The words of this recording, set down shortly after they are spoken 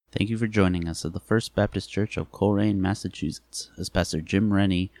Thank you for joining us at the First Baptist Church of Coleraine, Massachusetts, as Pastor Jim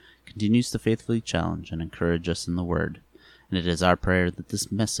Rennie continues to faithfully challenge and encourage us in the Word. And it is our prayer that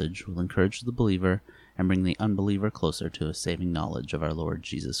this message will encourage the believer and bring the unbeliever closer to a saving knowledge of our Lord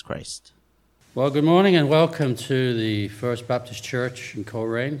Jesus Christ. Well, good morning and welcome to the First Baptist Church in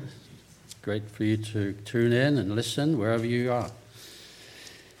Coleraine. It's great for you to tune in and listen wherever you are. I'm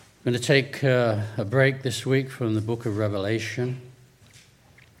going to take a break this week from the book of Revelation,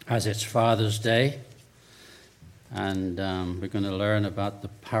 as it's Father's Day, and we're going to learn about the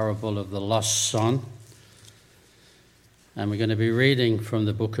parable of the lost son. And we're going to be reading from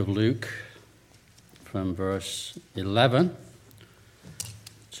the book of Luke, from verse 11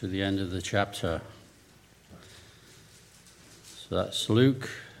 to the end of the chapter. So that's Luke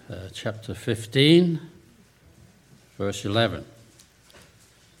chapter 15, verse 11.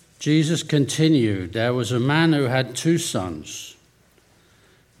 Jesus continued, "There was a man who had 2 sons.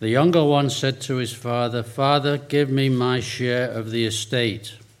 The younger one said to his father, 'Father, give me my share of the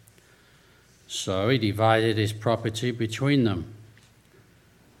estate.' So he divided his property between them.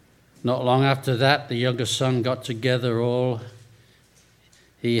 Not long after that, the younger son got together all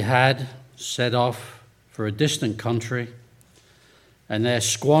he had, set off for a distant country, and there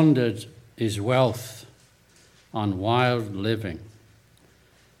squandered his wealth on wild living.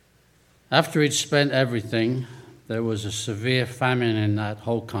 After he'd spent everything, there was a severe famine in that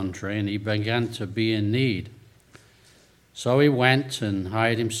whole country, and he began to be in need. So he went and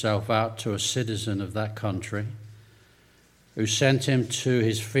hired himself out to a citizen of that country, who sent him to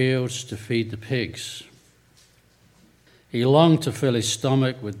his fields to feed the pigs. He longed to fill his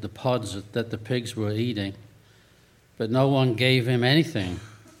stomach with the pods that the pigs were eating, but no one gave him anything.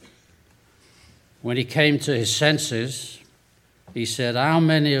 When he came to his senses, he said, 'How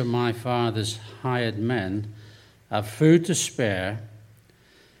many of my father's hired men have food to spare,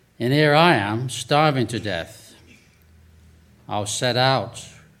 and here I am, starving to death? I'll set out,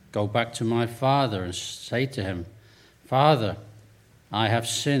 go back to my father, and say to him, Father, I have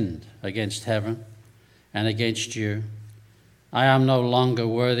sinned against heaven and against you. I am no longer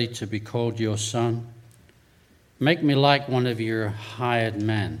worthy to be called your son. Make me like one of your hired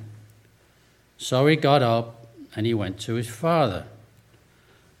men.' So he got up and he went to his father.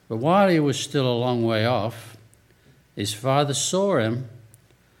 But while he was still a long way off, his father saw him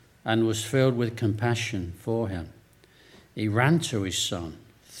and was filled with compassion for him. He ran to his son,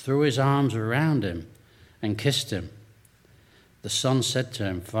 threw his arms around him, and kissed him. The son said to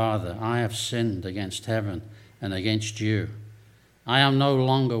him, 'Father, I have sinned against heaven and against you. I am no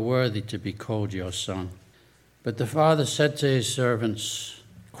longer worthy to be called your son.' But the father said to his servants,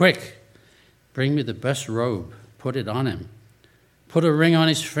 'Quick, bring me the best robe, put it on him. Put a ring on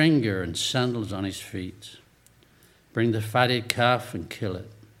his finger and sandals on his feet. Bring the fatted calf and kill it.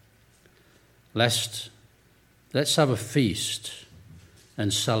 Let's have a feast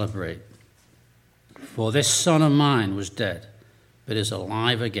and celebrate. For this son of mine was dead, but is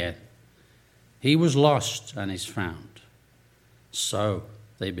alive again. He was lost and is found.' So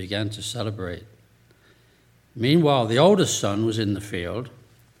they began to celebrate. Meanwhile, the oldest son was in the field.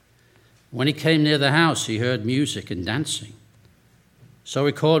 When he came near the house, he heard music and dancing. So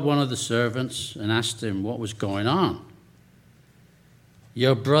he called one of the servants and asked him what was going on.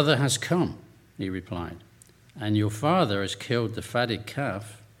 'Your brother has come,' he replied, 'and your father has killed the fatted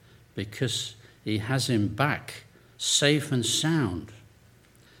calf because he has him back safe and sound.'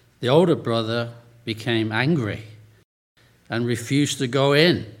 The older brother became angry and refused to go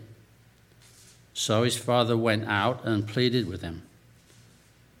in. So his father went out and pleaded with him.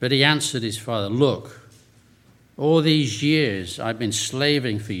 But he answered his father, 'Look, all these years I've been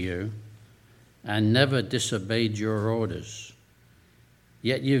slaving for you and never disobeyed your orders.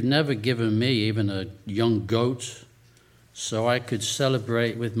 Yet you've never given me even a young goat so I could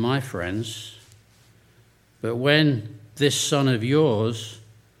celebrate with my friends. But when this son of yours,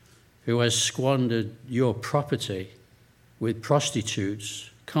 who has squandered your property with prostitutes,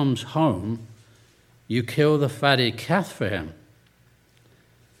 comes home, you kill the fatted calf for him.'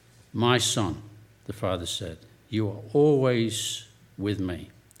 'My son,' the father said, 'you are always with me,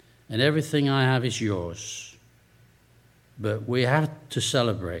 and everything I have is yours. But we have to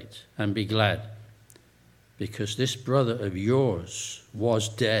celebrate and be glad, because this brother of yours was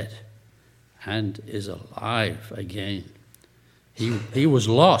dead and is alive again. He was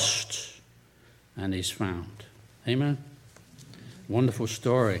lost and is found.'" Amen. Wonderful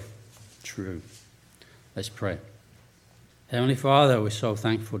story. True. Let's pray. Heavenly Father, we're so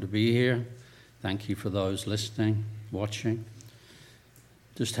thankful to be here. Thank you for those listening, watching.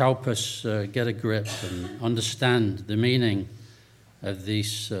 Just help us get a grip and understand the meaning of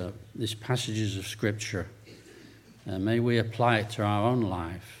these passages of Scripture. May we apply it to our own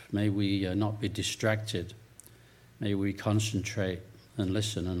life. May we not be distracted. May we concentrate and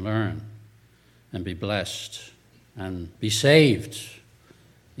listen and learn and be blessed and be saved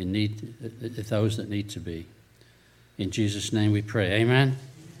those that need to be. In Jesus' name we pray. Amen.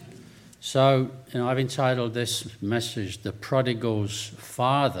 So, I've entitled this message, The Prodigal's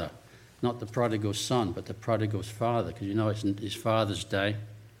Father. Not the prodigal son, but the prodigal's father, because it's Father's Day.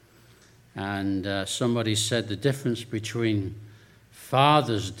 And somebody said the difference between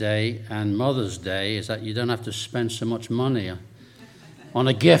Father's Day and Mother's Day is that you don't have to spend so much money on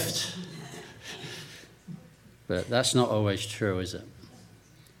a gift. But that's not always true, is it?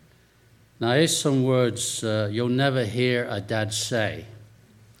 Now, here's some words you'll never hear a dad say.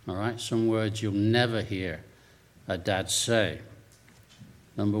 All right? Some words you'll never hear a dad say.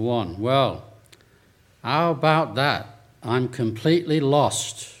 Number one, well, how about that? I'm completely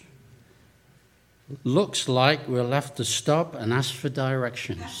lost. Looks like we'll have to stop and ask for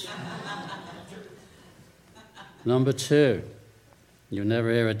directions. Number two, you'll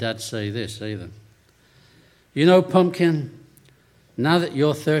never hear a dad say this either. Pumpkin, now that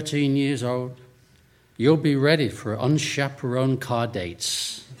you're 13 years old, you'll be ready for unchaperoned car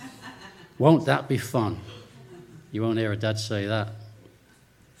dates. Won't that be fun? You won't hear a dad say that.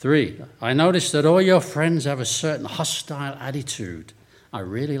 3, I noticed that all your friends have a certain hostile attitude. I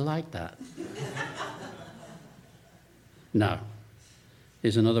really like that. No.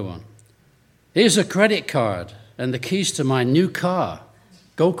 Here's another one. Here's a credit card and the keys to my new car.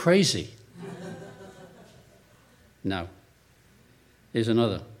 Go crazy. No. Here's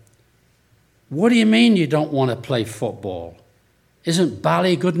another. What do you mean you don't want to play football? Isn't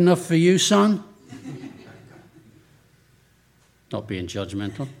Bally good enough for you, son? Not being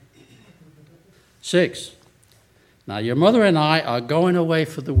judgmental. 6, now your mother and I are going away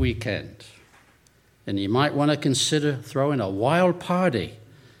for the weekend, and you might want to consider throwing a wild party,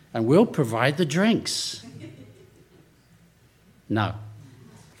 and we'll provide the drinks. No.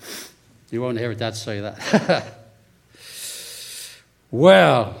 You won't hear Dad say that.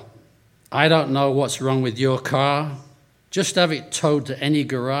 Well, I don't know what's wrong with your car. Just have it towed to any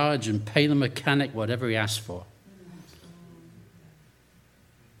garage and pay the mechanic whatever he asks for.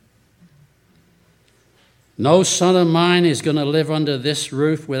 No son of mine is going to live under this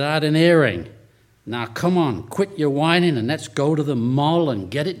roof without an earring. Now, come on, quit your whining and let's go to the mall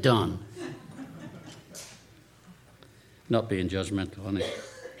and get it done. Not being judgmental, honey.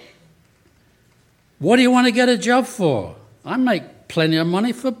 What do you want to get a job for? I make plenty of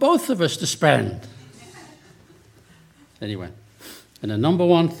money for both of us to spend. Anyway, and the number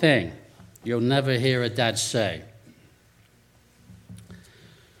one thing you'll never hear a dad say,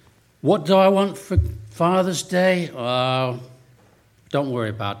 what do I want for Father's Day? Don't worry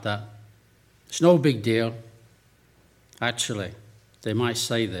about that. It's no big deal. Actually, they might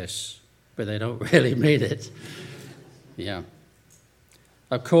say this, but they don't really mean it. Yeah.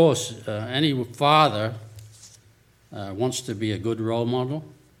 Of course, any father wants to be a good role model.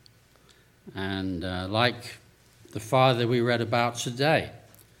 And like the father we read about today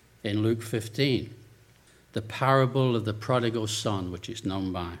in Luke 15, the parable of the prodigal son, which it's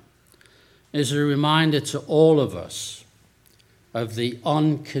known by, is a reminder to all of us of the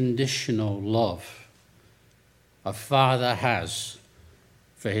unconditional love a father has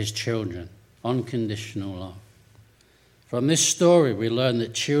for his children. Unconditional love. From this story, we learn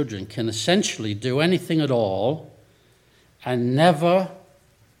that children can essentially do anything at all and never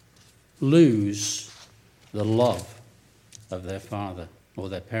lose the love of their father or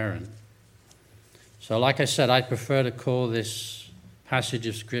their parent. So like I said, I prefer to call this passage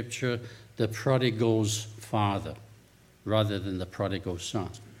of Scripture the prodigal's father rather than the prodigal son.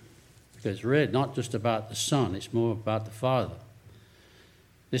 Because it's really not just about the son, it's more about the father.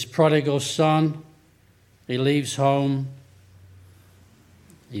 This prodigal son, he leaves home.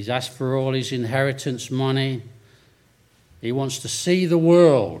 He's asked for all his inheritance money. He wants to see the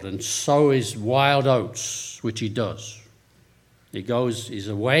world and sow his wild oats, which he does. He goes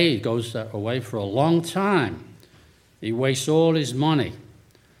away for a long time. He wastes all his money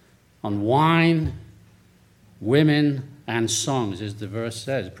on wine, women, and songs, as the verse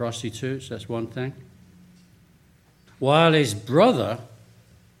says. Prostitutes, that's one thing. While his brother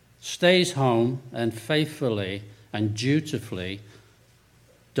stays home and faithfully and dutifully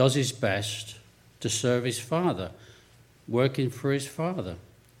does his best to serve his father, working for his father,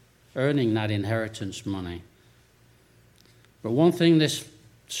 earning that inheritance money. But one thing this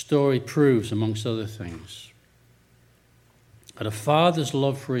story proves, amongst other things, that a father's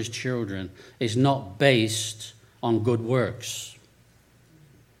love for his children is not based on good works.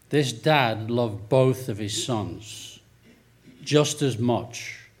 This dad loved both of his sons just as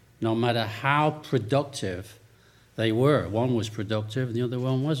much, no matter how productive they were. One was productive and the other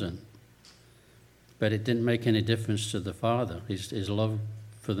one wasn't. But it didn't make any difference to the father. His love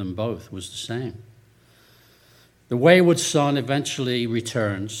for them both was the same. The wayward son eventually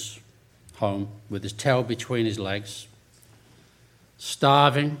returns home with his tail between his legs,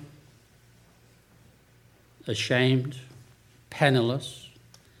 starving, ashamed, penniless,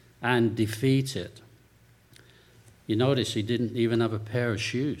 and defeated. You notice he didn't even have a pair of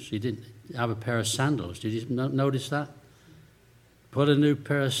shoes. He didn't have a pair of sandals. Did you notice that? Put a new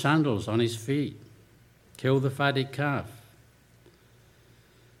pair of sandals on his feet. Kill the fatted calf.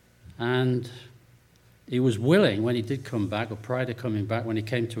 And he was willing, when he did come back, or prior to coming back, when he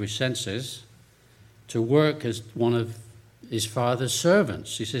came to his senses, to work as one of his father's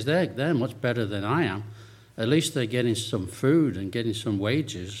servants. He says, they're much better than I am. At least they're getting some food and getting some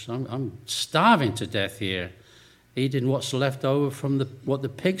wages. I'm starving to death here, eating what's left over from what the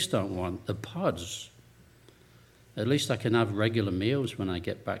pigs don't want, the pods. At least I can have regular meals when I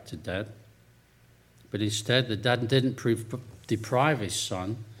get back to Dad. But instead, the dad didn't deprive his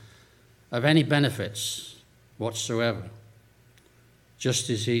son of any benefits whatsoever, just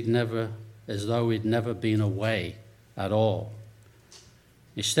as though he'd never been away at all.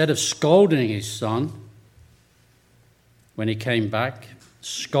 Instead of scolding his son when he came back,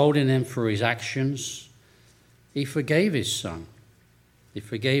 scolding him for his actions, he forgave his son. He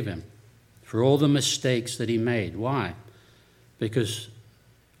forgave him for all the mistakes that he made. Why? Because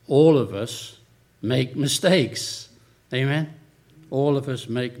all of us make mistakes. Amen? All of us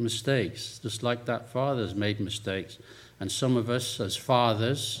make mistakes, just like that father's made mistakes. And some of us, as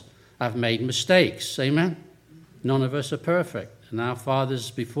fathers, have made mistakes. Amen? None of us are perfect. And our fathers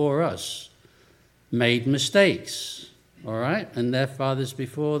before us made mistakes. All right? And their fathers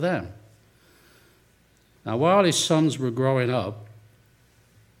before them. Now, while his sons were growing up,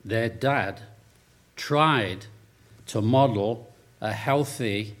 their dad tried to model a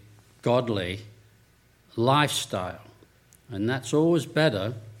healthy, godly lifestyle. And that's always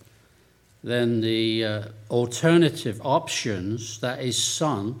better than the alternative options that his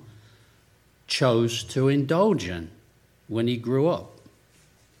son chose to indulge in when he grew up.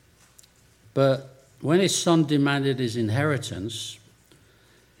 But when his son demanded his inheritance,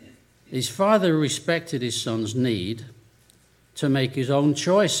 his father respected his son's need to make his own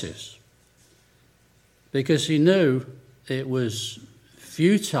choices because he knew it was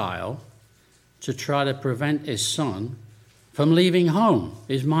futile to try to prevent his son from leaving home.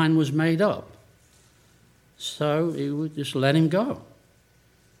 His mind was made up. So he would just let him go.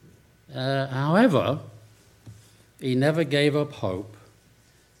 However, he never gave up hope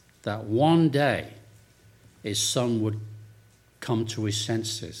that one day his son would come to his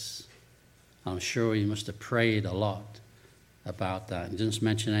senses. I'm sure he must have prayed a lot about that. He didn't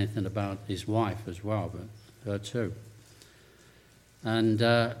mention anything about his wife as well, but her too. And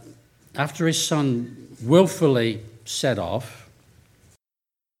after his son willfully set off,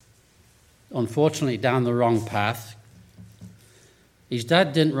 unfortunately down the wrong path, his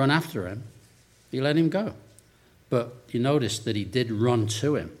dad didn't run after him. He let him go. But you notice that he did run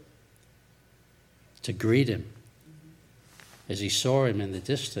to him to greet him as he saw him in the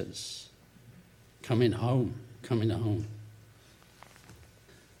distance, coming home.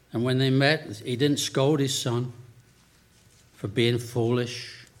 And when they met, he didn't scold his son for being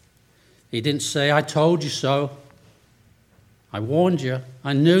foolish. He didn't say, I told you so. I warned you.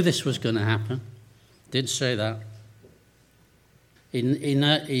 I knew this was going to happen. Didn't say that.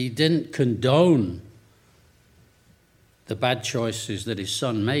 He didn't condone the bad choices that his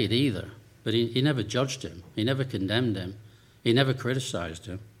son made either. But he never judged him. He never condemned him. He never criticized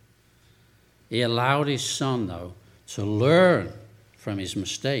him. He allowed his son, though, to learn from his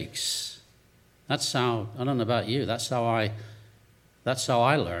mistakes. That's how, I don't know about you, that's how I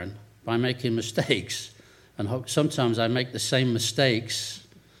learn, by making mistakes. And sometimes I make the same mistakes,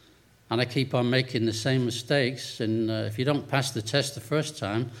 and I keep on making the same mistakes. And if you don't pass the test the first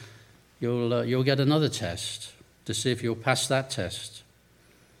time, you'll get another test to see if you'll pass that test.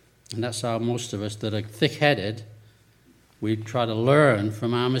 And that's how most of us that are thick-headed, we try to learn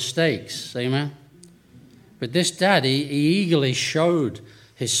from our mistakes. Amen? But this dad, he eagerly showed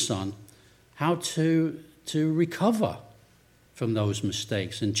his son how to recover from those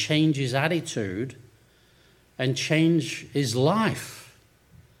mistakes and change his attitude and change his life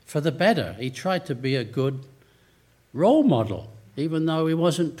for the better. He tried to be a good role model, even though he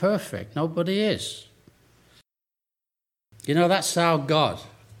wasn't perfect. Nobody is. You know, that's how God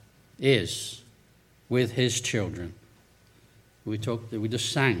is with his children. We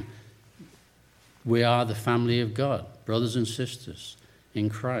just sang. We are the family of God, brothers and sisters in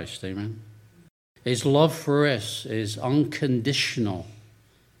Christ. Amen. His love for us is unconditional.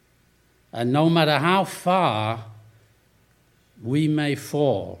 And no matter how far we may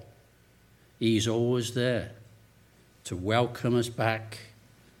fall, he's always there to welcome us back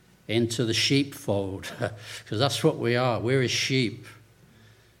into the sheepfold, because that's what we are. We're his sheep.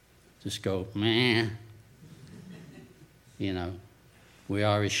 Just go, meh. You know, we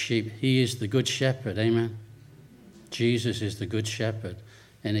are his sheep. He is the good shepherd, amen? Jesus is the good shepherd.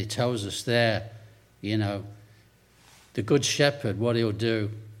 And it tells us there, you know, the good shepherd, what he'll do,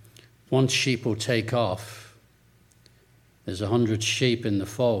 one sheep will take off. There's 100 sheep in the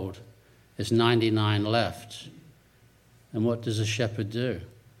fold. There's 99 left. And what does a shepherd do?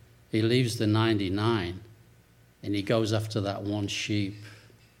 He leaves the 99 and he goes after that one sheep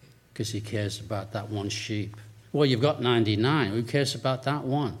because he cares about that one sheep. Well, you've got 99. Who cares about that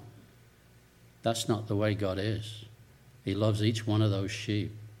one? That's not the way God is. He loves each one of those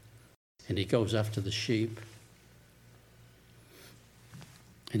sheep. And he goes after the sheep.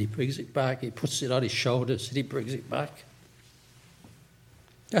 And he brings it back. He puts it on his shoulders and he brings it back.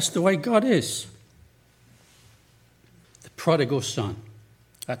 That's the way God is. The prodigal son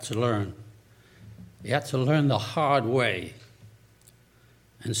had to learn. He had to learn the hard way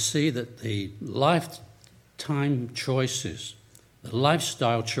and see that the lifetime choices, the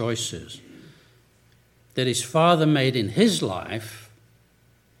lifestyle choices that his father made in his life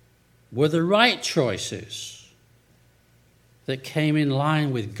were the right choices that came in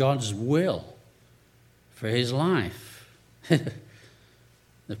line with God's will for his life.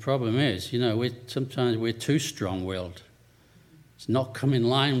 The problem is, you know, sometimes we're too strong-willed. It's not come in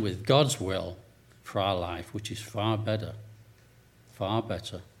line with God's will for our life, which is far better. Far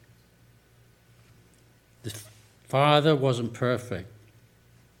better. The father wasn't perfect,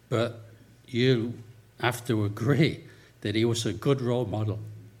 but you have to agree that he was a good role model.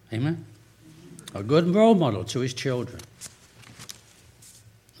 Amen? A good role model to his children.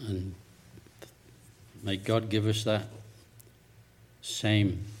 And may God give us that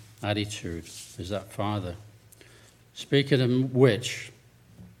same attitude as that father. Speaking of which,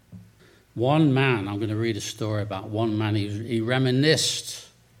 one man, I'm going to read a story about one man, he reminisced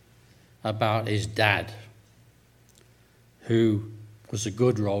about his dad, who was a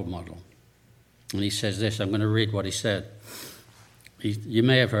good role model. And he says this, I'm going to read what he said. You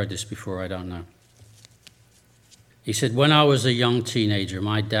may have heard this before, I don't know. He said, when I was a young teenager,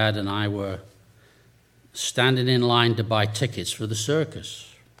 my dad and I were standing in line to buy tickets for the circus.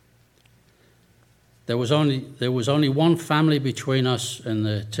 There was only one family between us and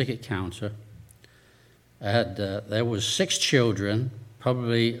the ticket counter. There was 6 children,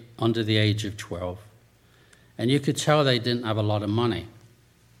 probably under the age of 12, and you could tell they didn't have a lot of money.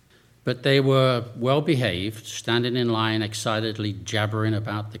 But they were well behaved, standing in line, excitedly jabbering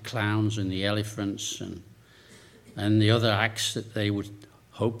about the clowns and the elephants and the other acts that they would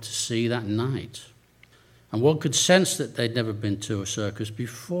hope to see that night. And one could sense that they'd never been to a circus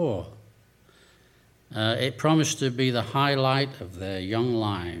before. It promised to be the highlight of their young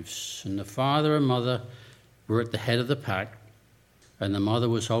lives. And the father and mother were at the head of the pack, and the mother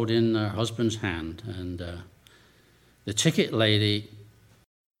was holding her husband's hand. And the ticket lady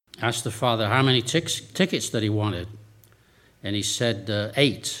asked the father how many tickets that he wanted. And he said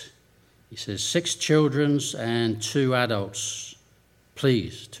 8. He says 6 children and 2 adults.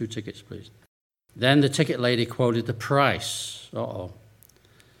 Please, 2 tickets, please. Then the ticket lady quoted the price. Uh-oh.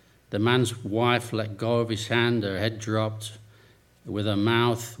 The man's wife let go of his hand, her head dropped, with her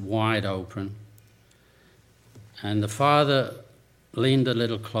mouth wide open. And the father leaned a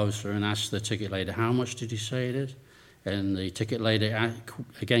little closer and asked the ticket lady, how much did he say it is? And the ticket lady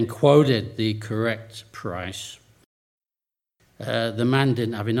again quoted the correct price. The man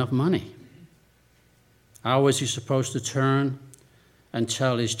didn't have enough money. How was he supposed to turn and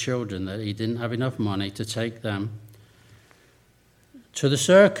tell his children that he didn't have enough money to take them to the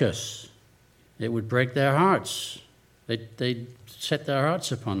circus? It would break their hearts. They'd set their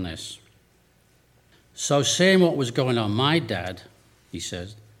hearts upon this. So seeing what was going on, my dad, he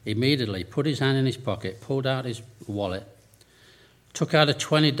says, immediately put his hand in his pocket, pulled out his wallet, took out a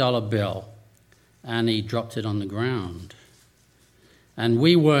 $20 bill, and he dropped it on the ground. And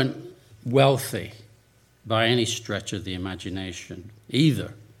we weren't wealthy by any stretch of the imagination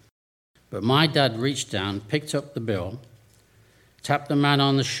either. But my dad reached down, picked up the bill, tapped the man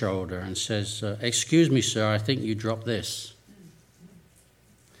on the shoulder and says, excuse me, sir, I think you dropped this.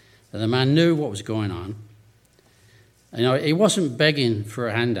 And the man knew what was going on. You know, he wasn't begging for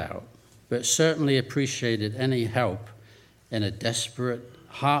a handout, but certainly appreciated any help in a desperate,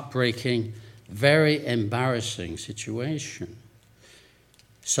 heartbreaking, very embarrassing situation.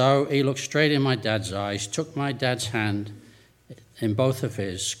 So he looked straight in my dad's eyes, took my dad's hand in both of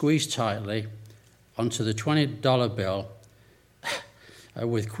his, squeezed tightly onto the $20 bill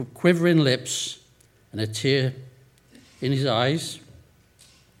with quivering lips and a tear in his eyes.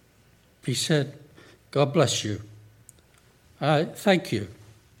 He said, "God bless you. Thank you.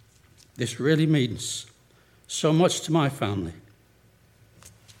 This really means so much to my family."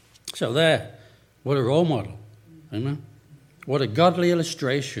 So there, what a role model. Amen. What a godly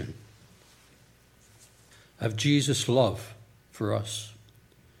illustration of Jesus' love for us,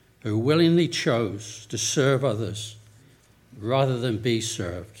 who willingly chose to serve others rather than be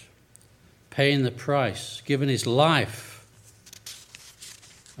served, paying the price, giving his life,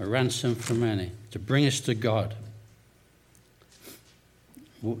 a ransom for many, to bring us to God.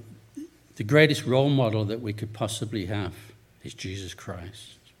 The greatest role model that we could possibly have is Jesus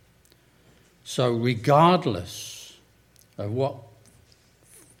Christ. So regardless of what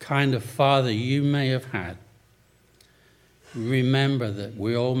kind of father you may have had, remember that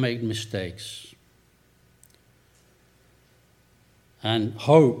we all make mistakes. And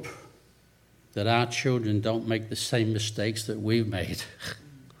hope that our children don't make the same mistakes that we've made.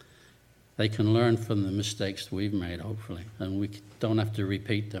 They can learn from the mistakes we've made, hopefully, and we don't have to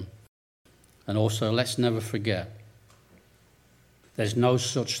repeat them. And also, let's never forget, there's no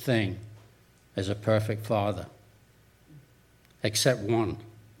such thing as a perfect father, except one,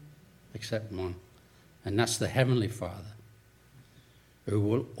 and that's the Heavenly Father, who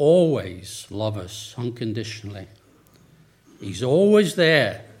will always love us unconditionally. He's always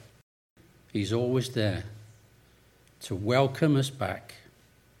there. He's always there to welcome us back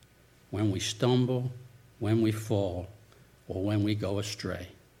when we stumble, when we fall, or when we go astray.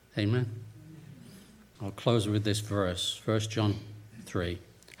 Amen? I'll close with this verse, 1 John 3.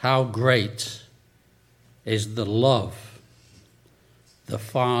 How great is the love the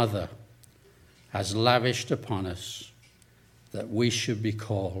Father has lavished upon us, that we should be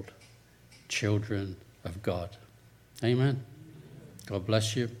called children of God. Amen. God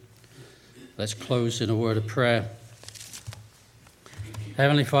bless you. Let's close in a word of prayer.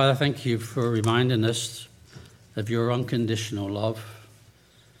 Heavenly Father, thank you for reminding us of your unconditional love.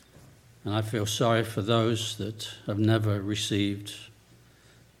 And I feel sorry for those that have never received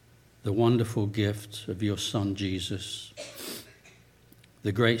the wonderful gift of your Son, Jesus,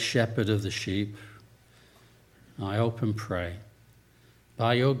 the great shepherd of the sheep. I hope and pray,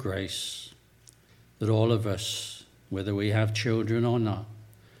 by your grace, that all of us, whether we have children or not,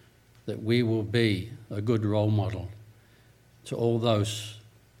 that we will be a good role model to all those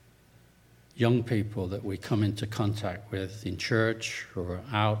young people that we come into contact with in church or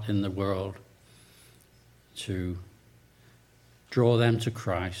out in the world, to draw them to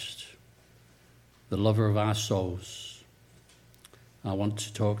Christ, the lover of our souls. I want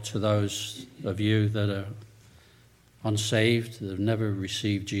to talk to those of you that are unsaved, that have never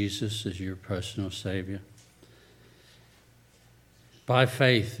received Jesus as your personal Savior. By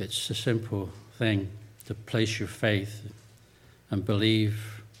faith, it's a simple thing to place your faith and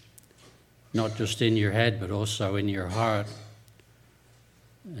believe, not just in your head, but also in your heart.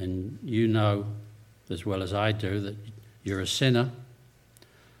 And you know, as well as I do, that you're a sinner,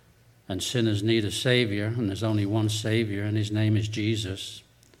 and sinners need a Savior, and there's only one Savior, and his name is Jesus.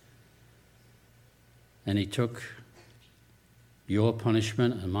 And he took your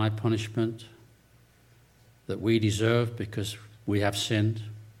punishment and my punishment that we deserve because we have sinned.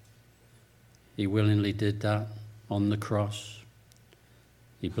 He willingly did that on the cross.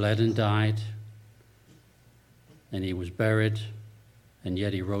 He bled and died, and he was buried, and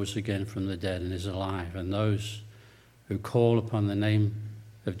yet he rose again from the dead and is alive. And those who call upon the name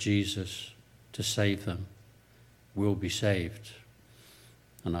of Jesus to save them will be saved.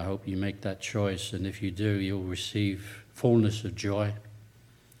 And I hope you make that choice, and if you do, you'll receive fullness of joy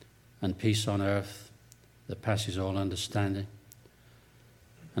and peace on earth that passes all understanding,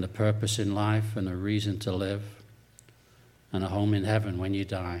 and a purpose in life and a reason to live, and a home in heaven when you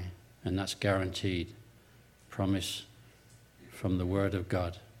die. And that's guaranteed. Promise from the Word of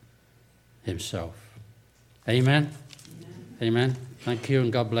God himself. Amen? Amen. Thank you,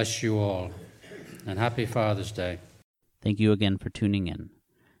 and God bless you all. And happy Father's Day. Thank you again for tuning in.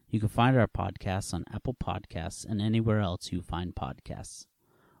 You can find our podcasts on Apple Podcasts and anywhere else you find podcasts.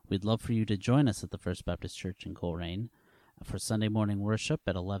 We'd love for you to join us at the First Baptist Church in Coleraine for Sunday morning worship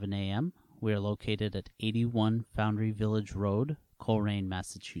at 11 a.m. We are located at 81 Foundry Village Road, Coleraine,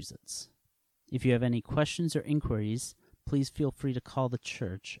 Massachusetts. If you have any questions or inquiries, please feel free to call the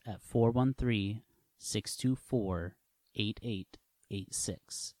church at 413-624-8255.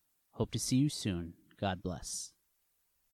 8886. Hope to see you soon. God bless.